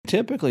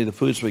typically the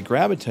foods we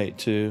gravitate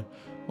to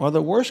are the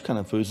worst kind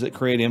of foods that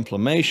create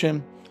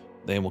inflammation.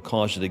 They will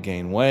cause you to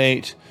gain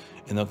weight,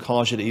 and they'll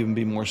cause you to even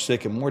be more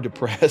sick and more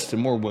depressed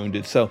and more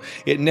wounded. So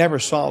it never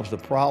solves the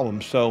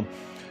problem. So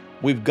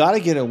we've got to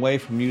get away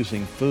from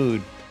using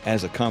food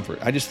as a comfort.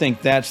 I just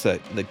think that's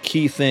the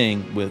key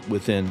thing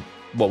within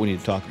what we need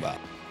to talk about.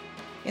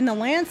 In the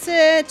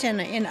Lancet and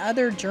in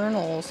other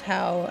journals,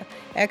 how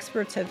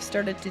experts have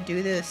started to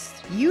do this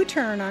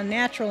U-turn on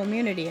natural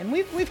immunity. And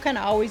we've kind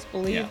of always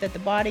believed that the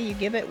body, you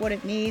give it what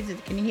it needs,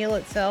 it can heal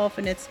itself,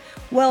 and it's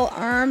well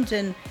armed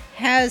and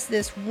has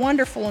this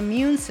wonderful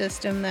immune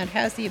system that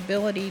has the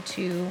ability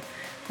to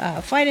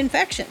fight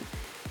infection.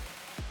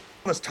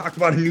 Let's talk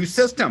about a new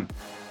system.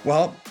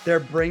 Well,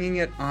 they're bringing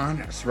it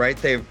on us, right?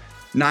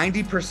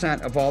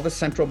 90% of all the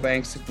central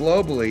banks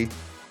globally,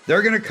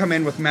 they're going to come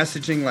in with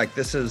messaging like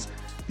this is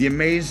the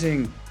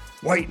amazing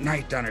white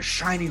knight on a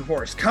shiny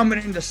horse coming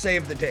in to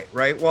save the day,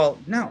 right? Well,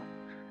 no.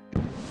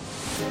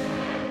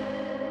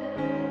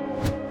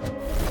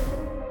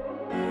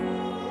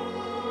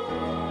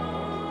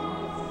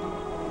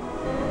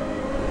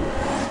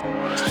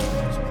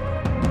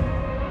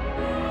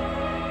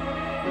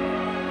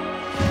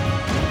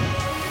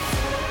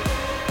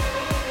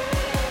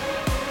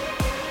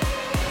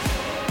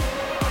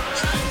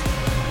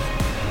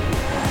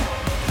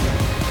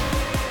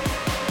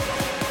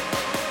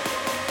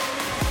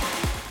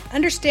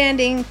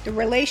 Understanding the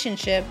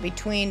relationship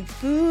between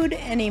food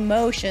and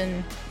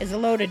emotion is a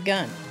loaded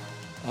gun.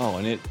 Oh,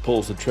 and it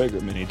pulls the trigger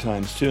many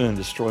times too and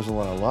destroys a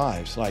lot of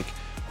lives. Like,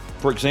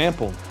 for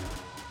example,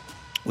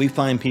 we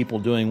find people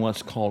doing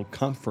what's called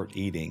comfort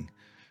eating.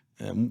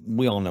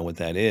 We all know what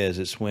that is.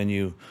 It's when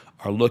you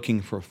are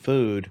looking for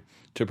food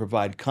to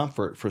provide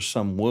comfort for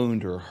some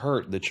wound or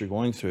hurt that you're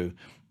going through.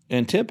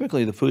 And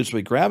typically the foods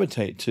we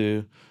gravitate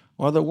to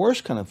are the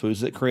worst kind of foods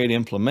that create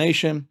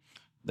inflammation.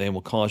 They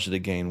will cause you to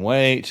gain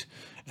weight,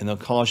 and they'll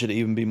cause you to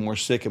even be more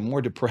sick and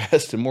more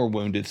depressed and more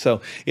wounded. So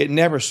it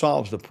never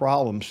solves the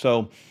problem.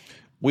 So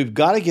we've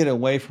got to get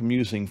away from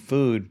using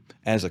food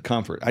as a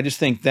comfort. I just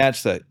think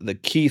that's the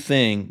key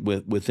thing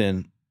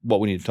within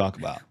what we need to talk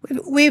about.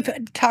 We've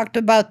talked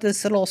about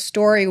this little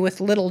story with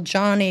little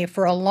Johnny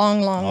for a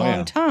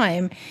long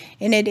time,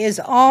 and it is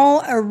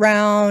all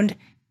around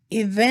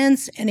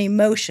events and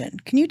emotion.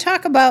 Can you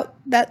talk about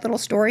that little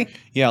story?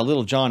 Yeah,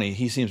 little Johnny,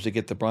 he seems to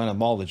get the brunt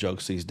of all the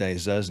jokes these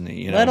days, doesn't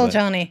he? You know, little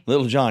Johnny.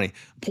 Little Johnny.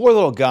 Poor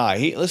little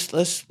guy.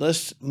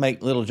 Let's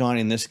make little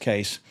Johnny in this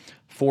case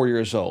 4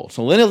 years old.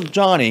 So little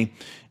Johnny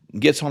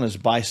gets on his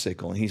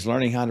bicycle and he's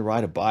learning how to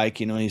ride a bike.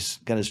 You know, he's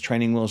got his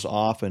training wheels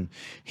off and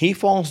he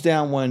falls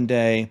down one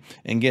day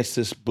and gets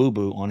this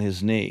boo-boo on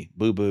his knee.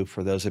 Boo-boo,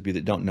 for those of you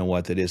that don't know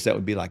what that is, that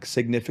would be like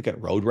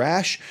significant road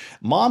rash.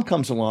 Mom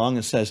comes along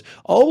and says,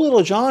 "Oh,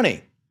 little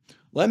Johnny,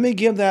 let me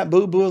give that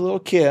boo-boo a little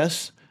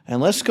kiss and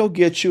let's go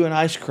get you an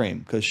ice cream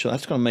because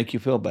that's going to make you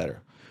feel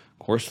better." Of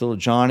course, little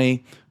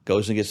Johnny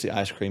goes and gets the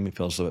ice cream. He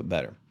feels a little bit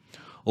better.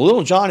 Well,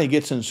 little Johnny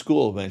gets in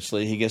school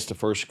eventually. He gets to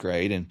first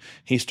grade, and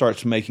he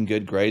starts making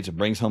good grades and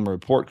brings home a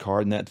report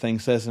card, and that thing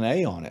says an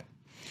A on it.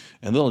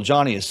 And little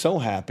Johnny is so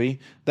happy,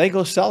 they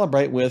go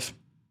celebrate with,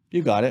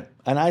 you got it,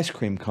 an ice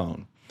cream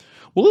cone.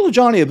 Well, little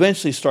Johnny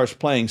eventually starts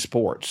playing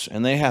sports,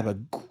 and they have a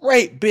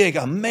great, big,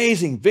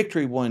 amazing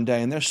victory one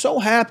day, and they're so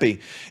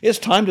happy. It's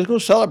time to go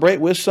celebrate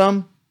with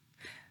some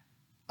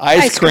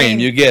ice cream.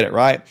 You get it,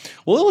 right?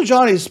 Well, little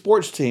Johnny's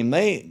sports team,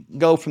 they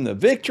go from the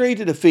victory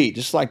to defeat,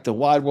 just like the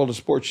wide world of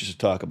sports used to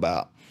talk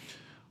about.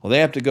 Well, they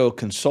have to go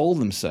console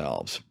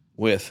themselves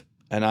with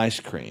an ice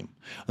cream.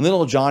 And then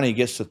little Johnny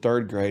gets to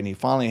third grade, and he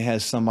finally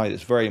has somebody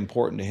that's very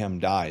important to him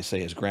die,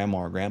 say his grandma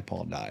or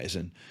grandpa dies,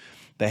 and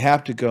they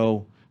have to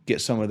go get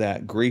some of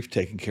that grief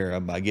taken care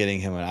of by getting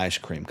him an ice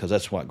cream, because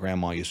that's what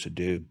grandma used to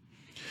do.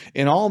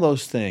 In all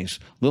those things,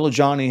 little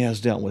Johnny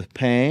has dealt with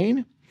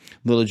pain.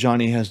 Little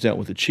Johnny has dealt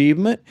with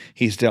achievement.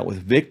 He's dealt with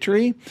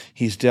victory.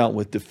 He's dealt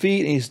with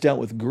defeat. And he's dealt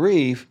with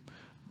grief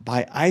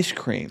by ice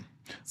cream.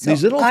 So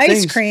these little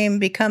ice cream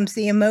becomes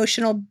the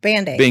emotional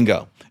Band-Aid.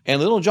 Bingo.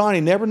 And little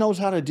Johnny never knows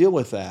how to deal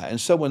with that.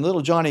 And so when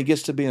little Johnny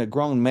gets to being a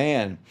grown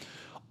man,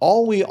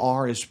 all we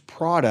are is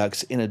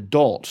products in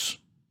adults.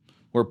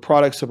 We're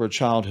products of our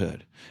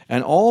childhood.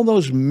 And all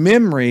those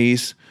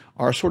memories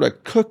are sort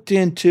of cooked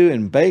into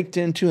and baked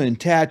into and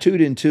tattooed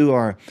into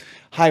our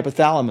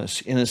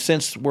hypothalamus, in a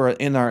sense where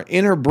in our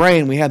inner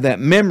brain we have that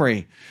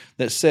memory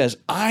that says,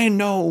 I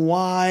know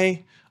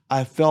why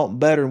I felt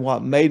better and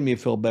what made me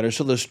feel better.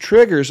 So those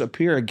triggers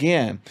appear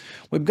again.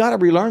 We've got to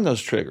relearn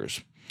those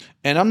triggers.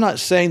 And I'm not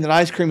saying that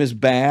ice cream is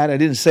bad. I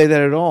didn't say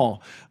that at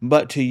all.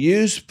 But to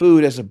use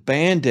food as a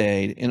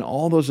Band-Aid in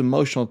all those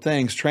emotional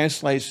things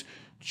translates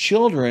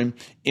children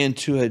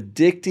into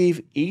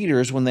addictive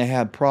eaters when they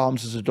have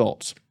problems as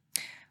adults.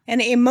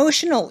 And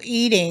emotional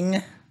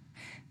eating,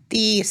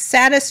 the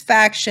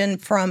satisfaction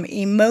from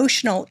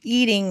emotional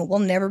eating will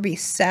never be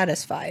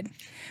satisfied,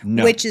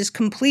 which is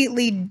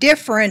completely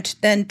different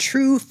than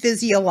true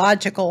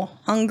physiological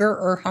hunger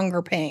or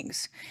hunger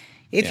pangs.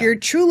 If Yeah. you're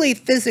truly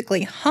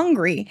physically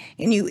hungry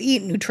and you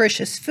eat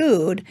nutritious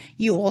food,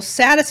 you will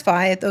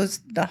satisfy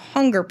the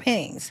hunger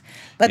pangs.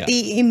 But Yeah.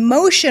 the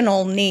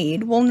emotional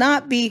need will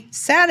not be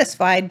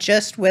satisfied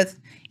just with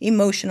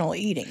emotional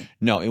eating.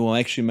 No, it will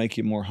actually make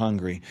you more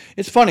hungry.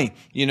 It's funny,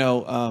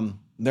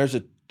 there's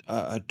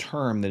a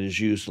term that is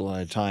used a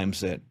lot of times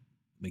that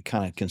we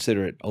kind of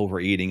consider it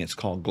overeating. It's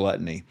called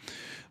gluttony.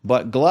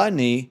 But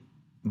gluttony,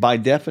 by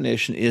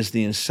definition, is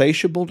the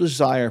insatiable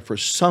desire for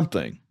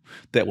something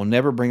that will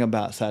never bring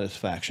about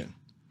satisfaction.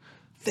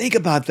 Think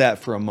about that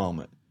for a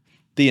moment.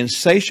 The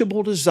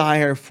insatiable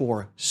desire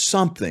for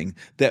something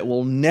that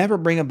will never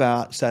bring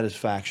about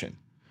satisfaction.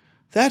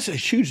 That's a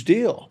huge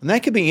deal. And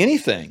that could be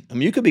anything. I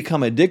mean, you could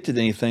become addicted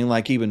to anything,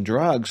 like even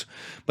drugs,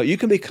 but you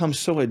can become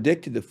so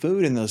addicted to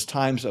food in those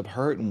times of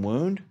hurt and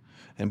wound.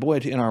 And boy,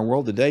 in our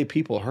world today,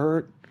 people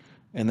hurt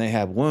and they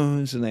have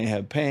wounds and they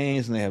have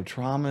pains and they have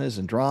traumas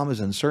and dramas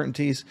and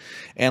uncertainties.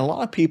 And a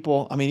lot of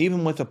people, I mean,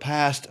 even with the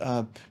past,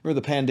 remember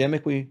the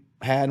pandemic we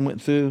had and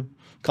went through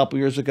a couple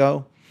years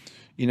ago?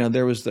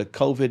 There was the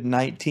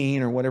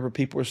COVID-19 or whatever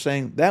people were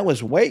saying. That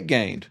was weight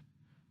gained.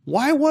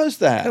 Why was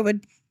that?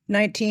 COVID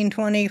 19,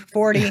 20,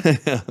 40, before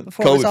it was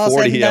COVID all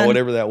 40, said and done.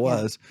 whatever that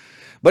was.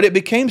 But it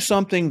became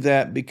something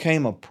that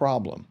became a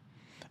problem.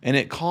 And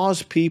it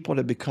caused people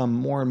to become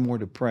more and more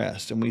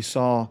depressed. And we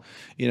saw,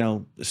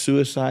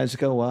 suicides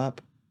go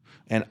up,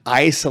 and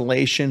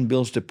isolation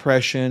builds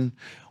depression,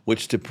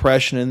 which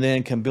depression and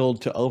then can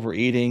build to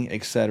overeating,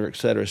 et cetera, et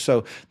cetera.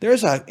 So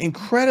there's an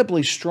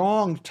incredibly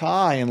strong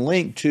tie and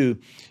link to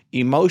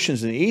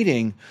emotions and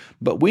eating,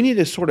 but we need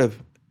to sort of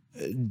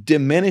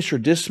diminish or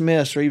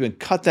dismiss or even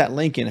cut that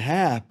link in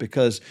half,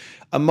 because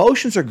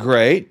emotions are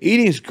great,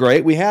 eating is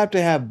great. We have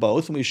to have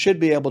both, and we should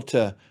be able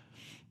to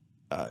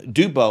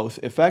do both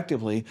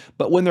effectively.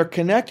 But when they're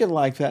connected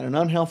like that in an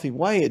unhealthy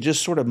way, it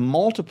just sort of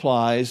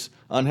multiplies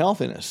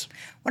unhealthiness.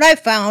 What I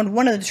found,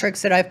 one of the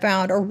tricks that I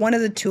found, or one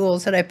of the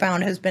tools that I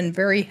found has been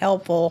very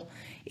helpful,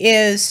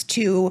 is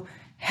to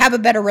have a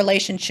better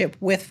relationship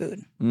with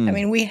food. I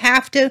mean, we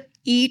have to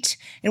eat,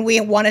 and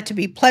we want it to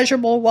be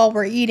pleasurable while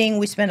we're eating.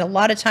 We spend a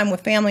lot of time with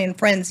family and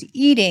friends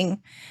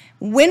eating.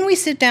 When we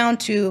sit down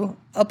to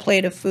a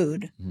plate of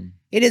food,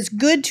 it is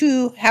good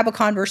to have a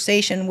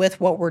conversation with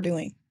what we're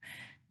doing.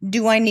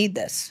 Do I need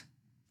this?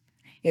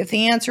 If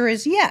the answer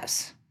is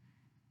yes,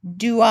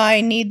 do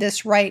I need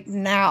this right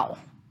now?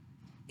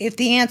 If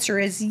the answer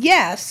is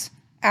yes,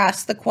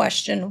 ask the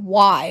question,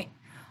 why?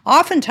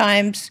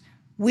 Oftentimes,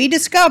 we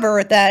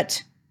discover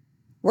that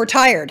we're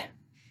tired.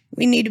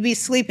 We need to be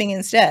sleeping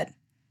instead.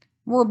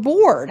 We're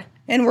bored,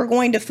 and we're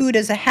going to food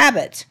as a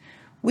habit.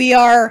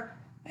 We're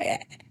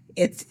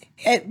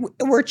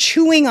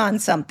chewing on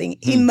something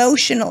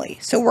emotionally,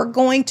 so we're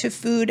going to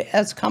food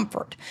as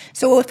comfort.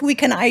 So if we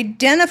can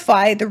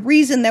identify the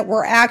reason that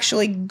we're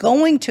actually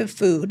going to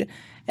food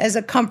as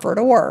a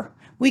comforter,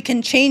 we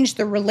can change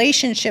the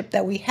relationship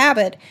that we have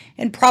it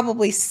and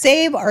probably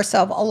save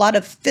ourselves a lot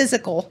of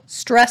physical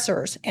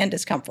stressors and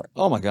discomfort.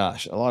 Oh my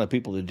gosh, a lot of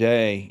people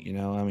today,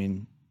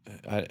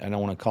 I don't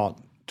want to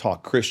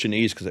talk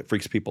Christianese because it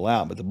freaks people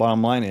out, but the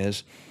bottom line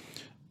is,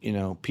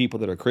 people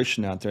that are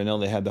Christian out there know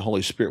they have the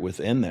Holy Spirit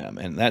within them,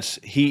 and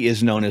He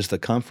is known as the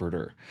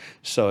Comforter.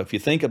 So if you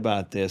think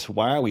about this,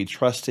 why are we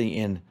trusting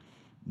in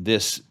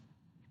this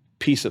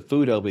piece of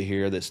food over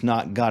here that's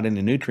not got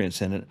any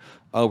nutrients in it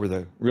over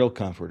the real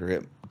Comforter?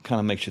 It kind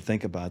of makes you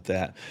think about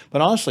that.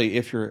 But honestly,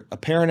 if you're a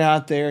parent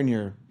out there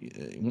and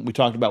we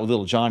talked about with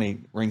little Johnny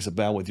rings a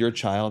bell with your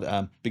child,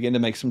 begin to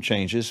make some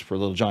changes for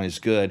little Johnny's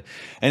good.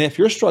 And if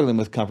you're struggling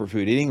with comfort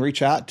food eating,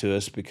 reach out to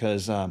us,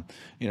 because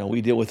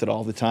we deal with it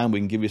all the time.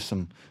 We can give you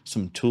some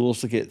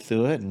tools to get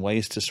through it and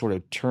ways to sort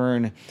of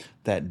turn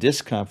that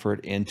discomfort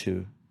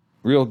into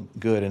real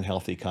good and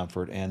healthy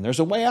comfort. And there's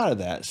a way out of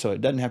that, so it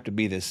doesn't have to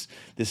be this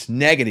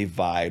negative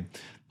vibe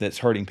that's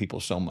hurting people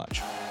so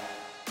much.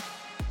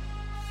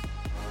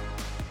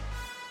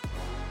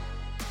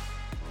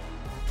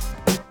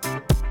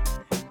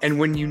 And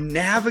when you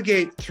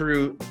navigate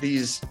through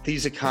these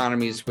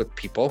economies with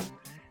people,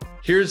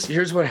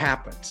 here's what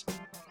happens.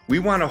 We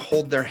want to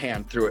hold their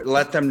hand through it,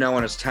 let them know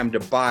when it's time to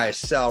buy,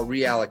 sell,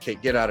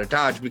 reallocate, get out of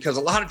Dodge. Because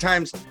a lot of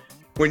times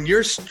when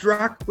you're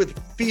struck with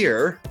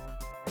fear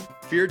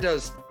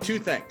does two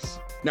things.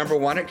 Number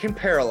one, it can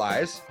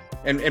paralyze,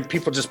 and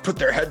people just put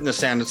their head in the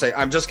sand and say,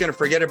 I'm just going to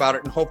forget about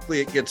it and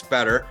hopefully it gets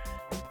better.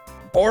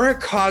 Or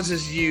it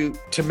causes you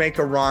to make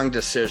a wrong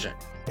decision.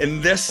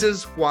 And this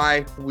is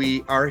why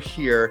we are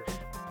here,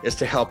 is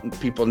to help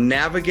people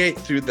navigate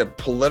through the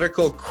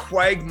political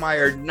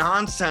quagmire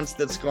nonsense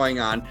that's going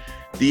on,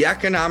 the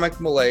economic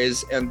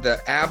malaise, and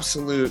the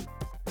absolute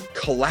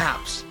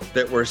collapse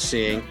that we're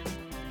seeing.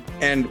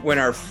 And when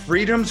our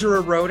freedoms are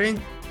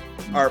eroding,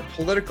 our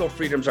political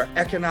freedoms, our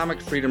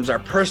economic freedoms, our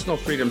personal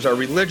freedoms, our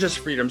religious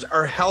freedoms,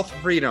 our health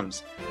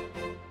freedoms,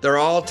 they're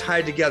all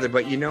tied together.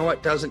 But you know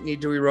what doesn't need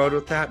to erode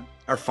with that?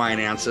 Our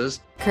finances.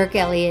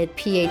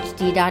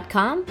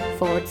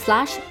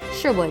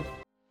 KirkElliottPhD.com/Sherwood.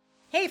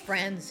 Hey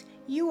friends,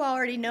 You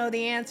already know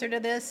the answer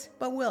to this,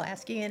 but we'll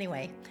ask you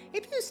anyway.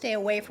 If you stay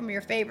away from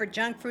your favorite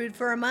junk food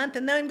for a month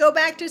and then go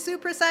back to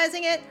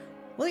supersizing it,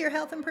 will your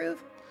health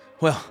improve?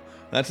 Well,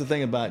 that's the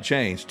thing about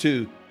change.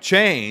 To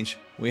change,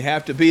 we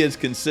have to be as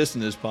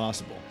consistent as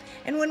possible.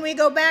 And when we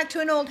go back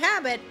to an old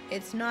habit,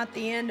 it's not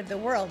the end of the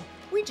world.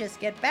 We just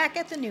get back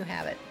at the new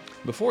habit.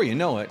 Before you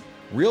know it,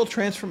 real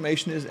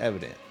transformation is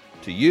evident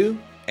to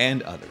you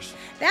and others.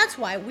 That's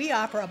why we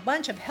offer a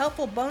bunch of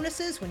helpful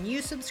bonuses when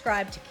you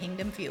subscribe to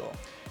Kingdom Fuel.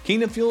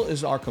 Kingdom Fuel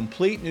is our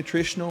complete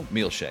nutritional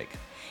meal shake.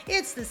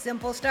 It's the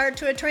simple start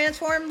to a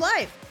transformed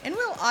life, and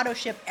we'll auto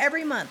ship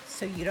every month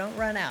so you don't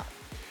run out.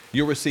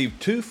 You'll receive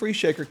 2 free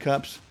shaker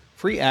cups,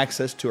 free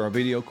access to our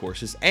video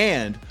courses,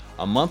 and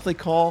a monthly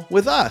call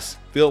with us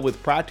filled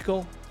with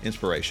practical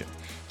inspiration.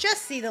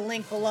 Just see the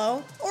link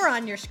below or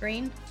on your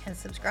screen and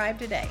subscribe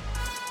today.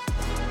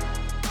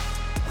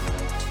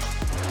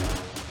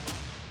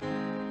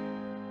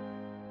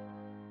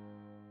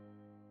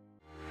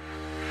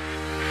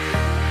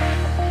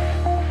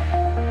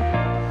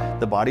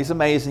 The body's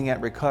amazing at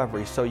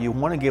recovery, so you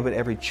want to give it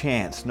every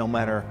chance, no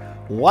matter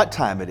what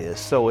time it is.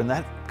 So in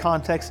that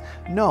context,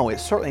 no,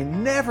 it's certainly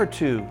never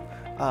too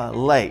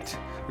late.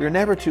 You're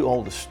never too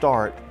old to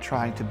start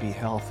trying to be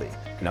healthy.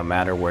 No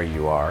matter where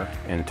you are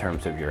in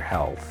terms of your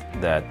health,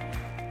 that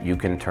you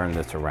can turn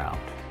this around.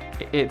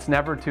 It's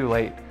never too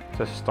late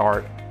to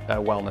start a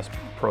wellness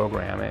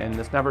program, and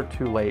it's never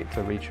too late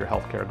to reach your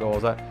healthcare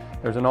goals.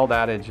 There's an old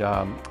adage,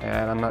 and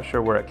I'm not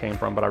sure where it came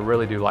from, but I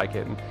really do like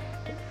it. And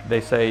they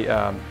say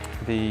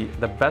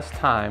the best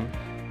time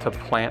to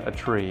plant a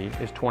tree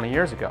is 20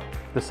 years ago.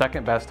 The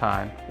second best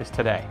time is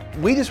today.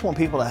 We just want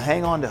people to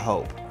hang on to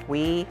hope.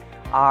 We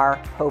are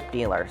hope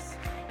dealers.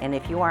 And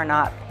if you are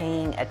not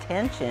paying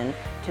attention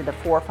to the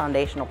 4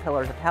 foundational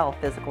pillars of health,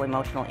 physical,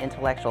 emotional,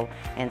 intellectual,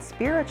 and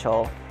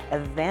spiritual,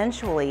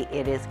 eventually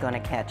it is going to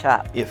catch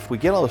up. If we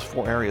get all those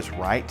 4 areas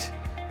right,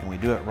 and we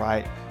do it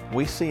right,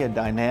 we see a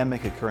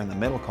dynamic occur in the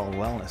middle called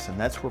wellness, and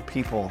that's where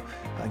people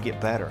get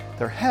better.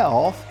 Their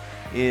health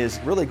is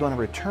really going to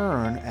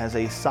return as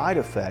a side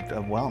effect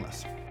of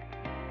wellness.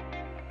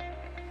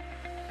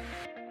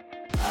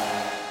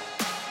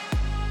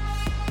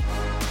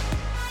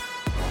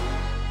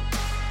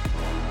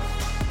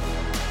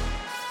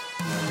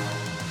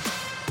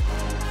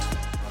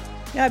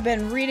 I've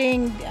been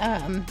reading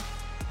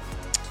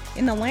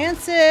in the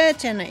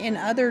Lancet and in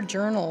other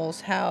journals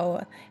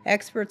how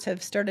experts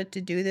have started to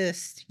do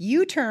this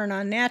U-turn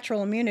on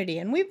natural immunity.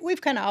 And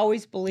we've kind of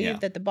always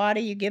believed that the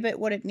body, you give it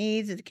what it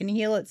needs, it can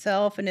heal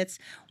itself, and it's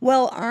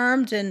well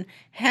armed and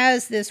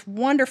has this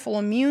wonderful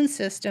immune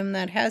system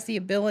that has the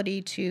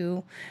ability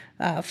to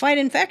fight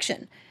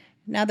infection.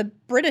 Now, the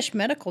British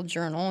Medical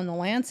Journal and the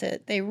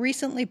Lancet, they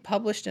recently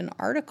published an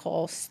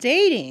article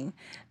stating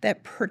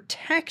that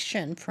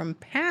protection from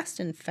past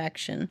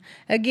infection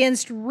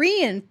against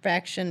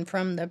reinfection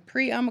from the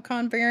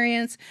pre-Omicron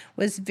variants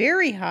was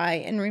very high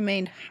and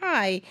remained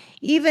high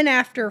even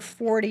after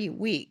 40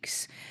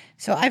 weeks.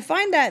 So I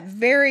find that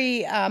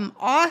very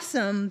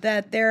awesome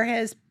that there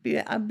has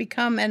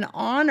become an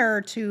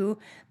honor to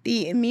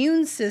the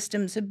immune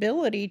system's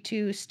ability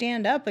to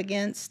stand up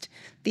against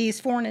these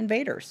foreign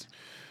invaders.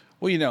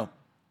 Well, you know,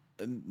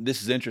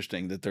 this is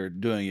interesting that they're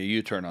doing a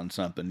U-turn on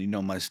something. You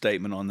know, my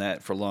statement on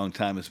that for a long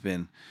time has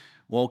been,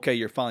 well, okay,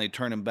 you're finally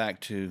turning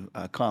back to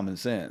common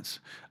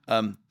sense.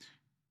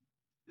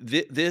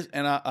 This,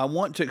 and I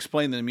want to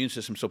explain the immune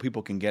system so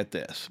people can get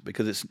this,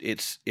 because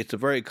it's a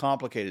very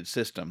complicated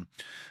system.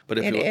 But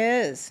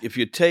if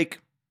you take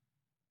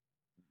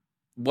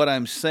what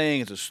I'm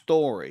saying as a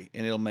story,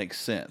 and it'll make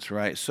sense,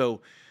 right? So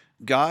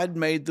God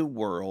made the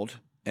world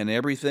and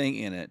everything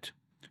in it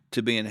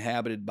to be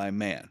inhabited by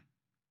man,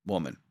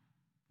 woman,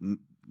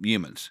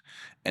 humans.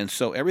 And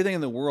so everything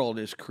in the world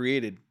is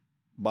created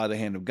by the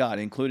hand of God,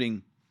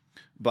 including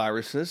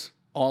viruses,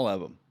 all of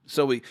them.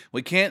 So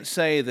we can't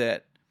say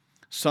that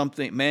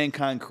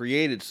mankind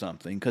created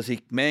something, because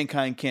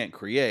mankind can't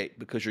create,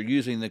 because you're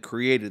using the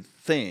created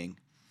thing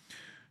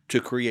to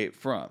create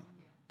from.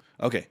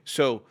 Okay,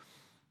 so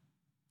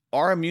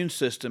our immune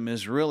system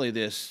is really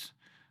this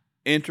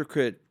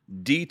intricate,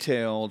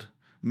 detailed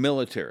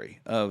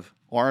military of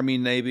Army,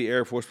 Navy,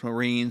 Air Force,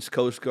 Marines,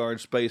 Coast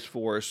Guard, Space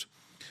Force,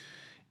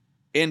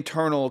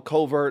 internal,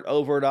 covert,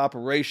 overt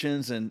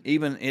operations, and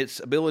even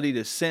its ability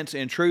to sense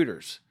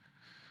intruders,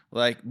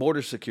 like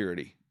border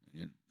security.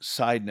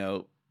 Side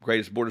note,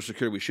 greatest border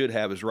security we should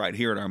have is right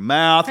here in our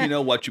mouth. You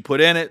know, what you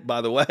put in it, by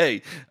the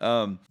way.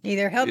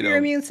 Either help your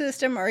immune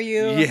system or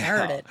you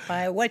hurt it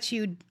by what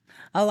you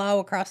allow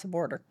across the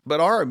border. But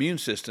our immune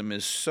system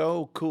is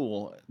so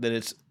cool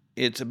that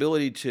its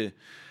ability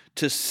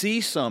to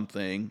see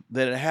something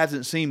that it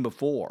hasn't seen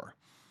before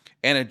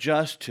and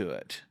adjust to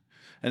it.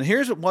 And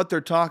here's what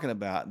they're talking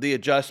about, the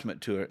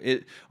adjustment to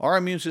it. Our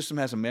immune system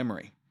has a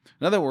memory.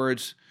 In other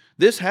words,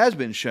 this has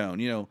been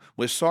shown,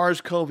 with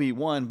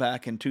SARS-CoV-1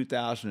 back in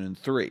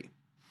 2003.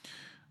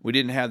 We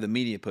didn't have the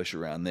media push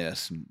around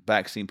this, and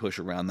vaccine push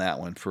around that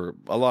one for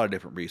a lot of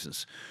different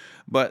reasons.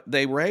 But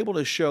they were able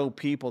to show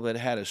people that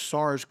had a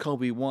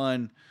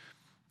SARS-CoV-1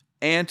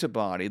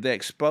 antibody that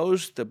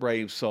exposed the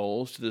brave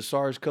souls to the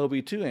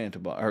SARS-CoV-2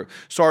 antibody, or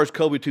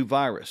SARS-CoV-2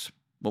 virus,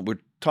 what we're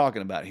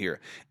talking about here.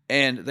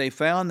 And they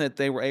found that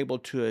they were able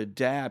to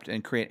adapt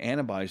and create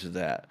antibodies to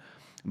that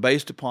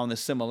based upon the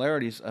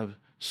similarities of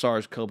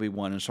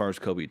SARS-CoV-1 and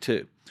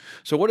SARS-CoV-2.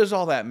 So what does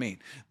all that mean?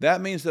 That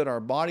means that our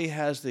body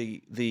has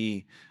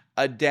the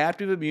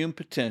adaptive immune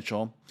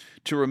potential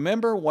to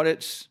remember what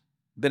it's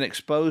been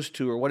exposed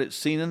to or what it's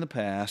seen in the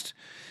past.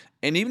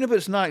 And even if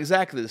it's not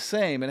exactly the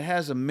same, it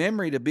has a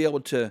memory to be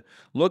able to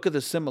look at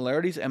the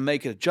similarities and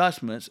make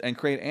adjustments and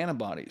create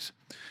antibodies.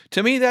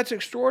 To me, that's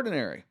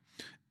extraordinary.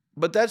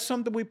 But that's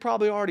something we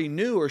probably already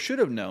knew or should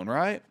have known,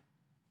 right?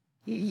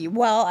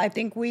 Well, I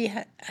think we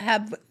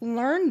have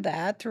learned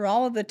that through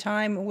all of the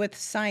time with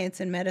science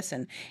and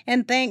medicine.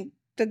 And thank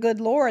the good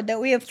Lord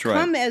that we have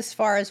come as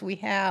far as we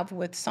have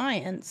with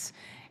science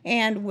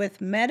and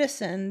with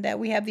medicine, that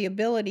we have the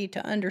ability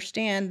to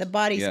understand the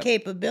body's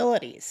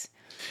capabilities.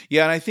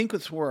 Yeah, and I think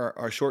that's where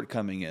our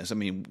shortcoming is. I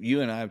mean,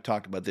 you and I have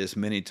talked about this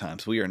many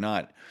times. We are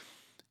not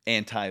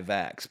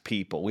anti-vax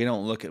people. We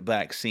don't look at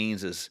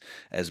vaccines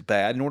as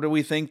bad, nor do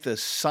we think the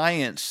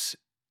science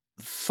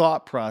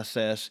thought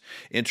process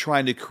in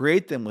trying to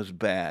create them was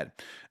bad.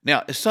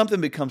 Now, if something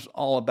becomes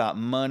all about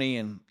money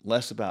and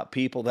less about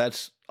people,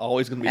 that's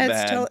always going to be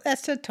bad.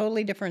 That's a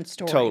totally different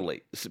story.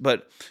 Totally.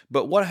 But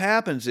what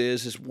happens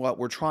is what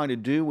we're trying to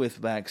do with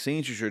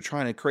vaccines is you're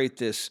trying to create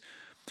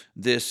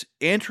this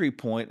entry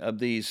point of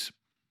these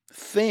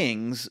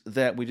things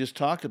that we just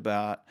talked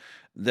about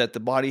that the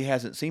body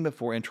hasn't seen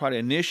before, and try to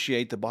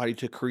initiate the body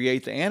to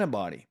create the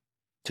antibody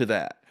to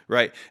that,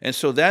 right? And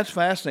so that's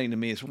fascinating to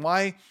me. Is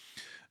why,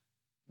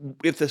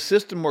 if the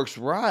system works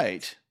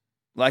right,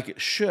 like it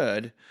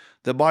should,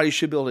 the body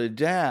should be able to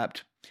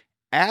adapt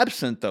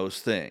absent those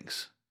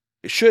things.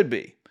 It should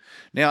be.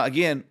 Now,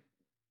 again,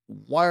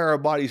 why are our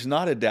bodies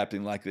not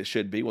adapting like they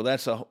should be? Well,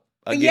 that's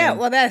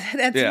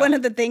that's one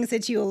of the things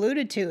that you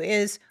alluded to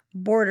is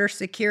border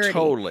security.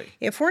 Totally.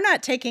 If we're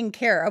not taking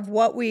care of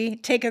what we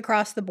take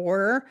across the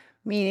border,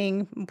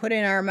 meaning put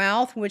in our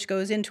mouth, which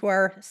goes into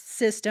our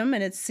system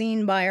and it's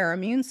seen by our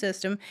immune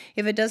system,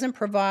 if it doesn't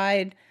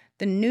provide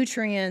the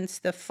nutrients,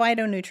 the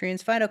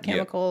phytonutrients,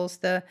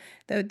 phytochemicals,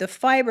 the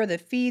fiber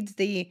that feeds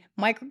the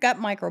gut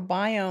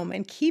microbiome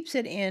and keeps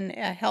it in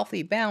a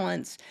healthy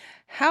balance,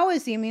 how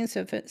is the immune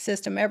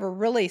system ever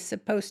really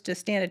supposed to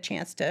stand a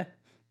chance to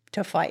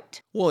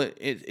fight? Well,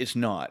 it's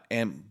not.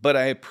 But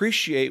I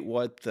appreciate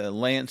what the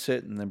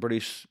Lancet and the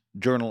British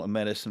Journal of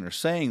Medicine are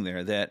saying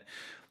there, that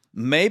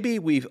maybe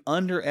we've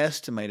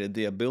underestimated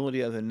the ability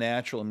of the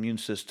natural immune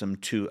system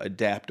to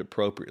adapt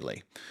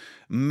appropriately.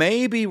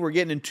 Maybe we're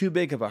getting in too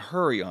big of a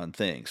hurry on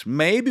things.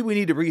 Maybe we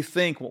need to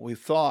rethink what we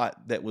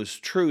thought that was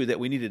true,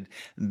 that we needed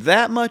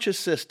that much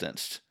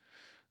assistance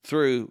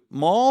through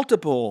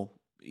multiple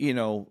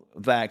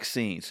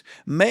vaccines.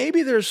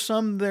 Maybe there's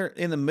some there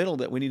in the middle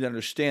that we need to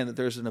understand, that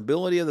there's an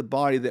ability of the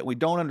body that we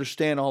don't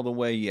understand all the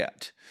way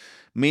yet,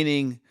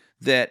 meaning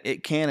that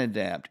it can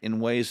adapt in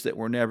ways that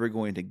we're never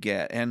going to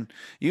get. And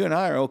you and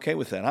I are okay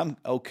with that. I'm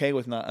okay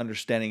with not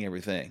understanding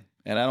everything,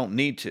 and I don't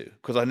need to,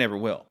 because I never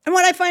will. And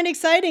what I find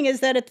exciting is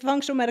that at the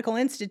Functional Medical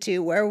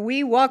Institute, where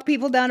we walk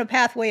people down a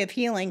pathway of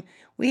healing,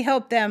 we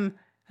help them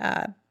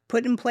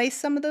put in place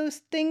some of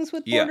those things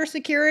with border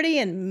security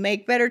and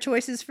make better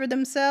choices for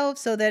themselves,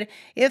 so that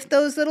if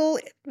those little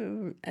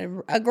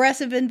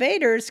aggressive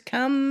invaders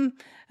come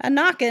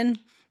a-knocking,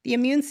 the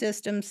immune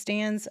system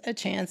stands a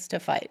chance to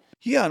fight.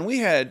 Yeah, and we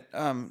had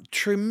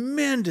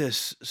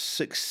tremendous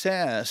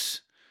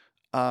success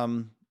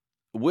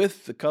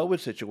with the COVID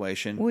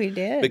situation. We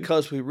did.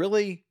 Because we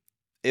really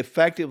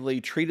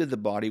effectively treated the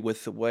body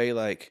with the way,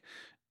 like,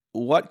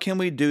 what can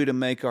we do to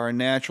make our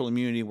natural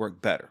immunity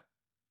work better?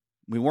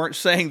 We weren't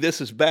saying this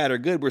is bad or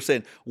good. We're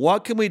saying,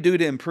 what can we do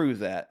to improve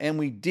that? And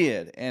we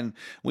did. And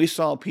we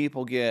saw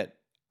people get,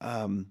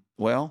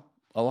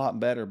 a lot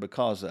better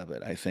because of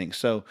it, I think.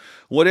 So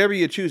whatever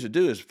you choose to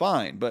do is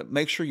fine, but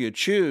make sure you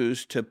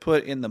choose to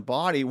put in the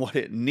body what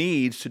it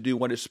needs to do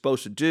what it's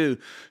supposed to do,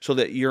 so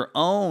that your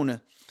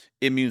own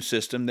immune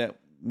system, that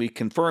we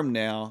confirm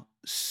now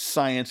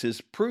science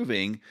is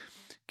proving,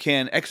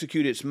 can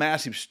execute its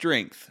massive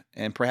strength,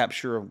 and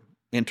perhaps your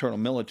internal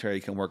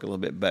military can work a little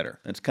bit better.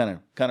 That's kind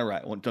of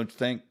right, don't you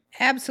think?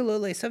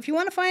 Absolutely. So if you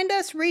want to find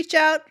us, reach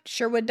out,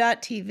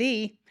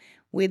 Sherwood.tv.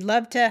 We'd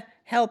love to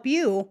help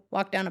you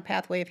walk down a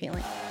pathway of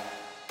healing.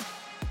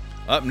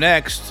 Up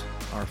next,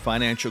 our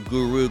financial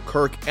guru,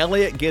 Kirk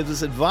Elliott, gives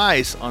us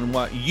advice on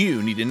what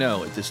you need to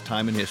know at this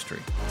time in history.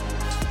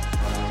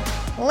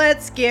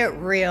 Let's get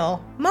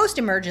real. Most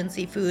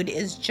emergency food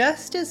is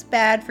just as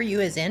bad for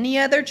you as any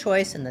other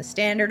choice in the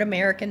standard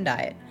American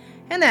diet.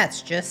 And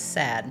that's just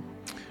sad.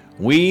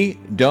 We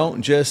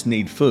don't just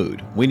need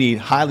food. We need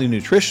highly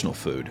nutritional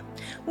food.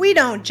 We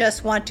don't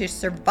just want to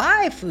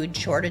survive food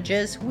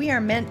shortages. We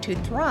are meant to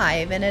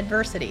thrive in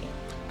adversity.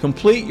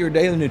 Complete your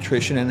daily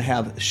nutrition and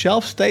have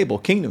shelf-stable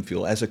Kingdom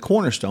Fuel as a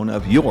cornerstone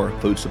of your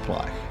food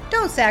supply.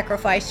 Don't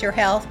sacrifice your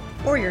health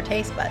or your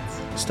taste buds.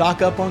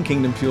 Stock up on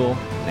Kingdom Fuel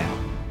now.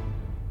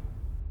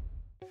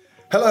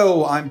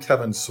 Hello, I'm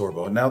Kevin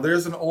Sorbo. Now,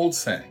 there's an old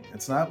saying,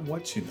 it's not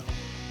what you know,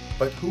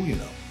 but who you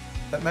know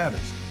that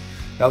matters.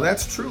 Now,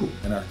 that's true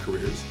in our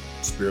careers,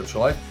 spiritual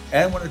life,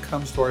 and when it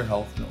comes to our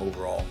health and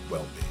overall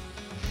well-being.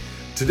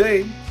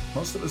 Today,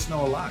 most of us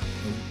know a lot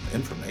of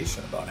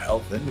information about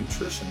health and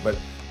nutrition, but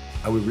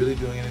are we really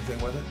doing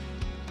anything with it?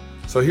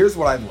 So here's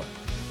what I've learned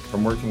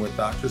from working with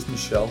Doctors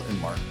Michelle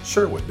and Mark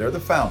Sherwood. They're the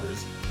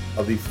founders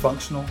of the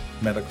Functional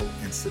Medical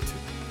Institute.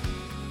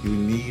 You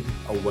need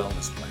a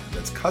wellness plan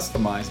that's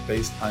customized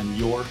based on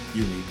your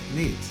unique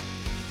needs.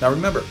 Now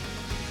remember,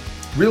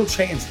 real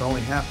change can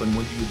only happen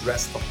when you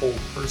address the whole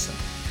person.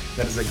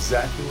 That is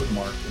exactly what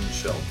Mark and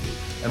Michelle do,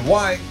 and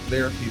why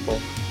they are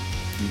people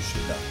you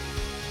should know.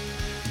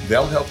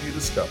 They'll help you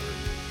discover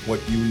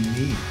what you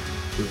need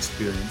to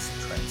experience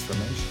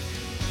transformation.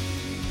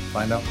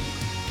 Find out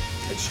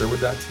at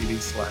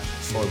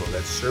sherwood.tv/Sorbo.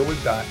 That's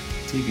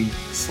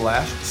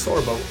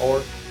sherwood.tv/Sorbo,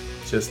 or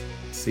just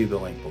see the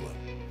link below.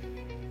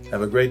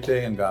 Have a great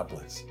day and God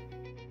bless.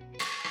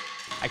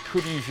 I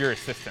could use your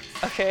assistance.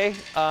 Okay,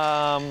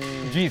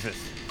 Jesus.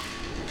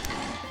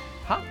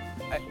 Huh?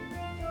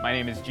 My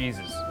name is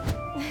Jesus.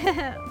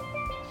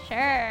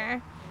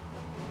 Sure.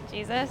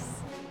 Jesus.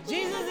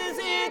 Jesus is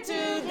here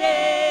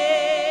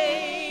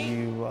today.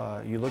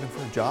 You looking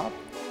for a job?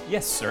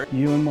 Yes, sir.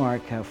 You and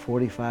Mark have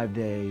 45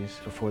 days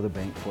before the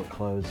bank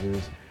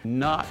forecloses.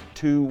 Not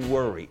to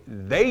worry.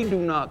 They do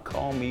not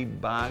call me,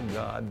 by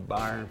God,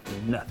 Byron, for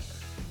nothing.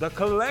 The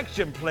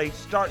collection plate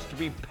starts to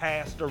be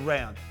passed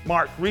around.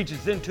 Mark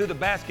reaches into the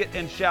basket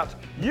and shouts,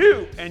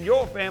 "You and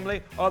your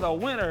family are the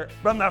winner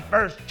from the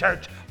First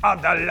Church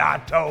of the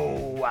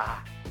Lotto."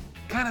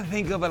 Kind of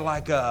think of it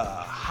like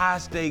a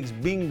high-stakes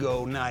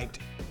bingo night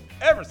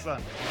every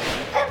Sunday.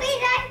 Poopy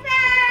diaper!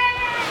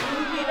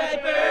 Poopy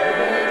diaper!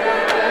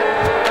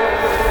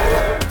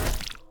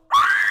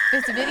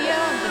 This video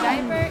of the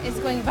diaper is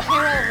going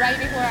viral right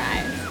before our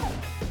eyes.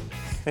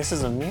 This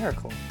is a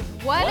miracle.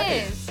 What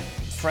is?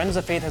 Friends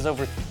of Faith has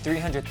over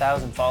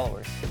 300,000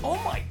 followers. Oh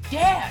my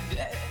dad!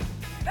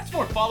 That's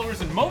more followers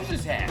than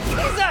Moses had.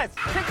 Jesus!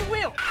 Take the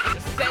wheel!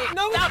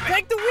 No, stop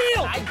take the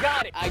wheel! I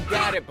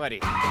got it, buddy.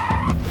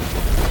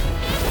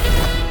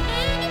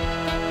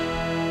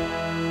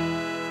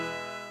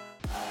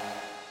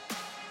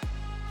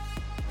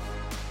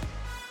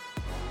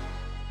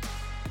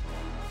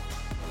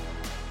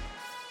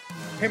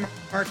 Hey,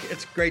 Mark,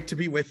 it's great to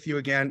be with you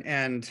again.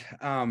 And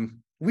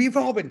we've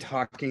all been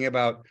talking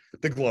about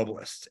the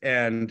globalists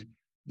and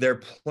their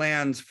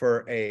plans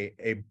for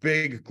a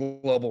big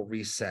global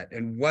reset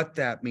and what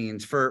that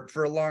means for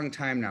a long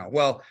time now.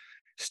 Well,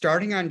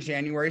 starting on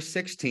January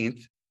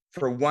 16th,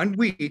 for 1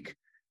 week,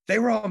 they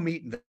were all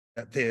meeting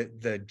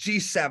the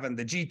G7,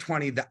 the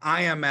G20, the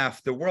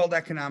IMF, the World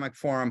Economic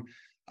Forum.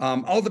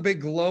 All the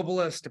big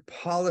globalist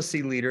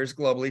policy leaders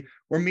globally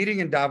were meeting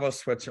in Davos,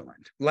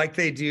 Switzerland, like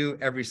they do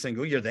every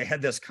single year. They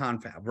had this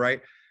confab,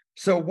 right?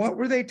 So what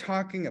were they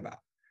talking about,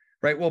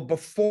 right? Well,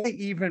 before they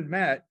even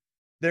met,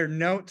 their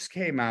notes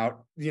came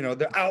out,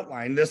 the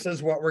outline. This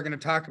is what we're going to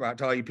talk about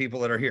to all you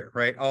people that are here,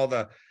 right? All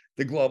the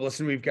globalists,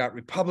 and we've got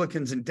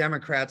Republicans and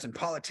Democrats and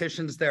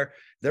politicians there.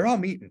 They're all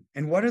meeting.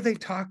 And what are they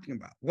talking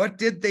about? What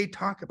did they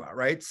talk about,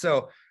 right?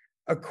 So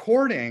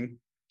according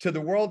to the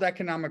World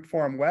Economic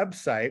Forum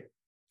website,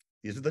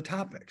 these are the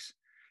topics.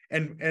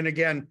 And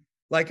again,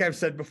 like I've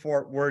said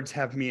before, words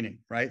have meaning,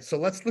 right? So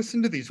let's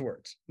listen to these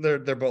words.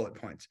 They're bullet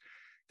points.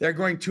 They're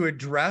going to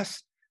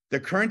address the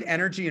current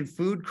energy and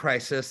food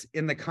crisis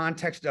in the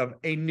context of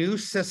a new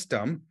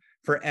system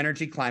for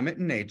energy, climate,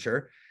 and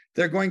nature.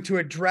 They're going to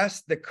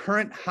address the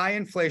current high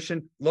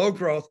inflation, low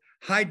growth,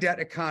 high debt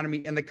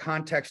economy in the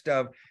context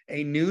of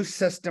a new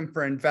system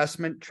for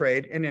investment,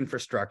 trade, and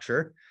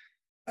infrastructure.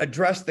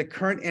 Address the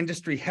current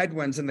industry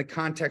headwinds in the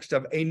context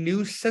of a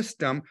new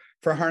system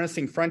for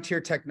harnessing frontier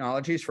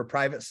technologies for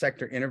private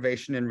sector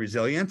innovation and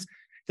resilience.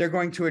 They're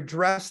going to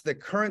address the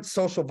current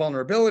social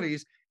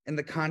vulnerabilities in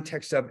the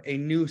context of a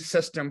new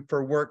system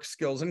for work,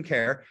 skills, and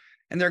care.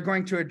 And they're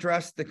going to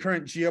address the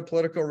current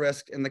geopolitical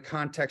risk in the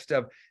context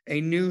of a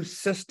new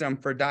system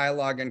for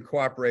dialogue and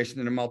cooperation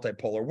in a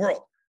multipolar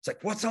world. It's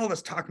like, what's all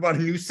this talk about a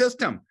new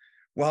system?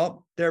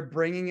 Well, they're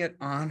bringing it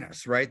on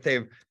us, right?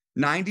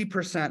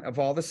 90% of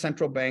all the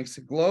central banks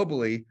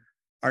globally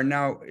are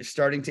now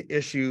starting to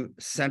issue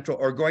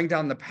going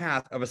down the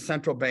path of a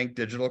central bank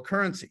digital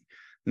currency.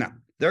 Now,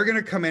 they're going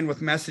to come in with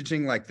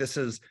messaging like this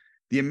is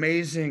the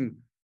amazing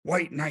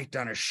white knight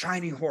on a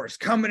shiny horse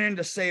coming in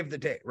to save the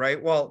day,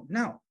 right? Well,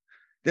 no,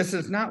 this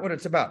is not what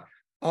it's about.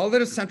 All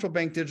that a central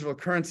bank digital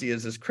currency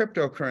is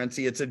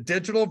cryptocurrency. It's a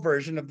digital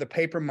version of the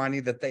paper money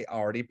that they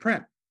already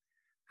print.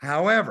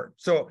 However,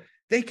 so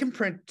they can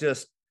print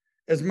just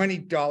as many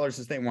dollars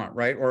as they want,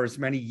 right? Or as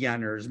many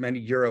yen or as many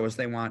euro as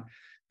they want.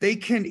 They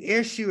can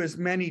issue as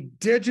many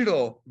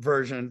digital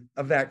version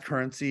of that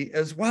currency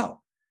as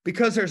well,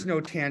 because there's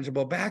no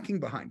tangible backing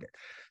behind it.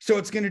 So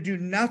it's going to do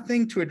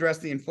nothing to address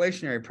the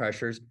inflationary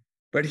pressures.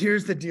 But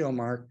here's the deal,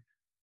 Mark.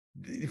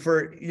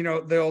 For,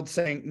 the old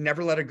saying,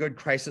 never let a good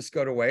crisis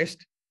go to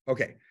waste.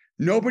 Okay,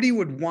 Nobody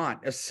would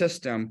want a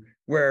system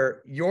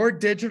where your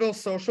digital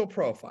social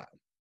profile,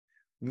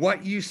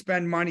 what you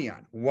spend money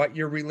on, what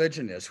your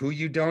religion is, who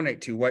you donate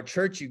to, what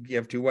church you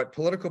give to, what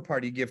political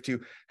party you give to,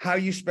 how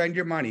you spend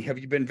your money, have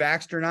you been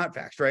vaxxed or not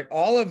vaxxed, right?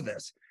 All of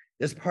this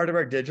is part of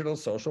our digital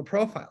social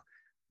profile.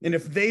 And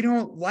if they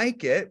don't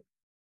like it,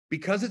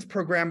 because it's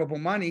programmable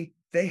money,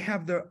 they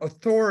have the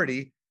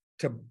authority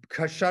to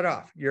shut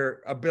off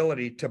your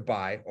ability to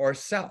buy or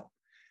sell.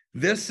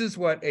 This is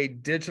what a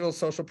digital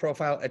social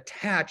profile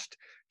attached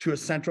to a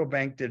central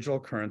bank digital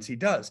currency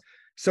does.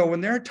 So when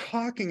they're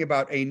talking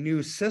about a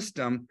new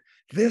system,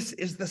 this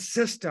is the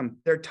system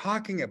they're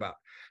talking about.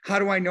 How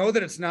do I know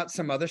that it's not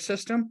some other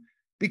system?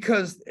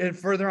 Because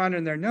further on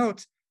in their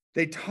notes,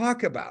 they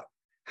talk about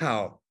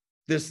how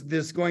this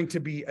is going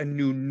to be a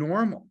new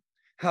normal,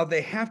 how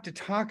they have to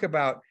talk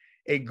about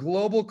a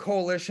global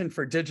coalition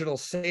for digital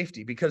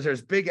safety, because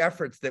there's big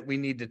efforts that we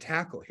need to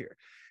tackle here.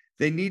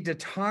 They need to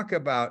talk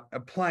about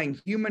applying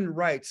human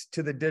rights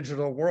to the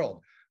digital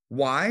world.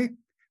 Why?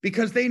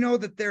 Because they know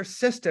that their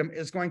system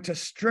is going to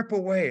strip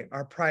away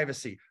our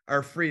privacy,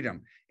 our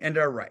freedom, and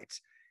our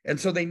rights. And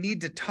so they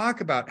need to talk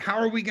about how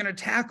are we going to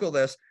tackle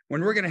this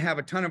when we're going to have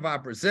a ton of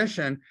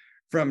opposition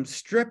from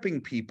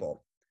stripping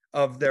people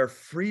of their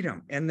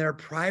freedom and their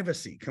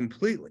privacy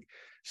completely.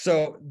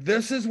 So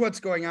this is what's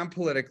going on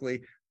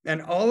politically.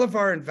 And all of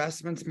our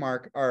investments,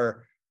 Mark,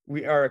 are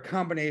a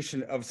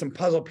combination of some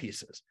puzzle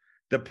pieces.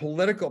 The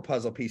political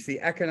puzzle piece, the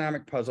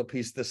economic puzzle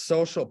piece, the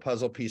social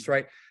puzzle piece,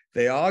 right?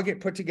 They all get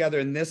put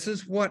together. And this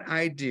is what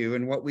I do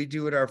and what we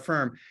do at our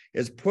firm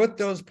is put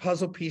those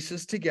puzzle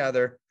pieces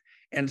together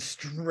and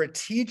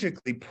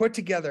strategically put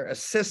together a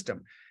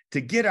system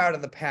to get out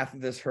of the path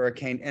of this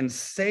hurricane and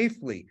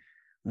safely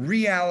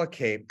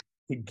reallocate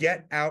to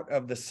get out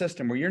of the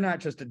system where you're not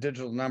just a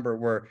digital number,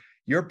 where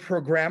your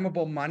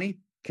programmable money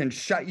can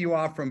shut you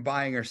off from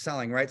buying or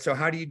selling, right? So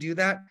how do you do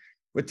that?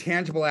 With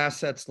tangible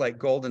assets like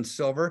gold and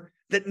silver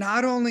that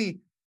not only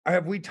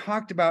have we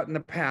talked about in the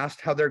past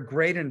how they're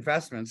great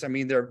investments. I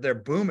mean, they're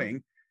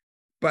booming,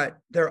 but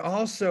they're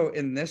also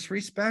in this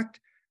respect,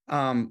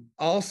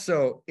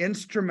 also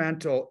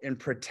instrumental in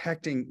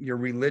protecting your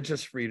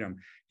religious freedom,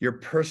 your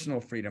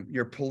personal freedom,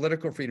 your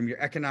political freedom,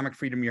 your economic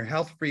freedom, your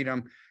health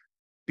freedom,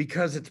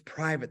 because it's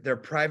private. They're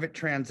private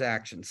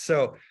transactions.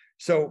 So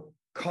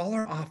call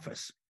our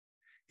office.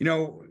 You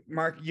know,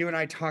 Mark, you and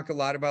I talk a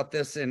lot about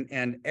this,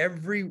 and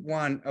every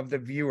one of the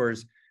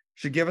viewers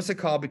should give us a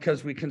call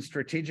because we can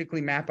strategically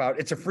map out.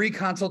 It's a free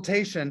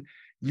consultation,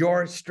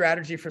 your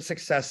strategy for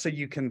success so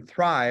you can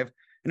thrive.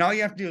 And all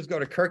you have to do is go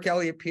to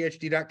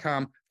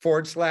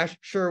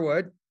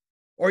kirkelliottphd.com/Sherwood,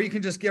 or you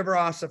can just give our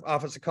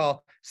office a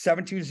call,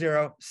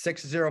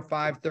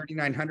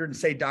 720-605-3900, and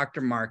say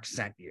Dr. Mark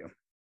sent you.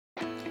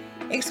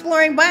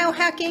 Exploring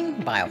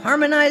biohacking,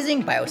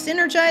 bioharmonizing,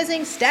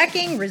 biosynergizing,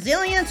 stacking,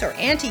 resilience, or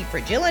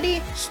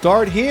anti-fragility?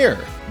 Start here.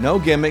 No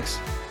gimmicks,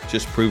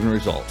 just proven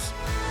results.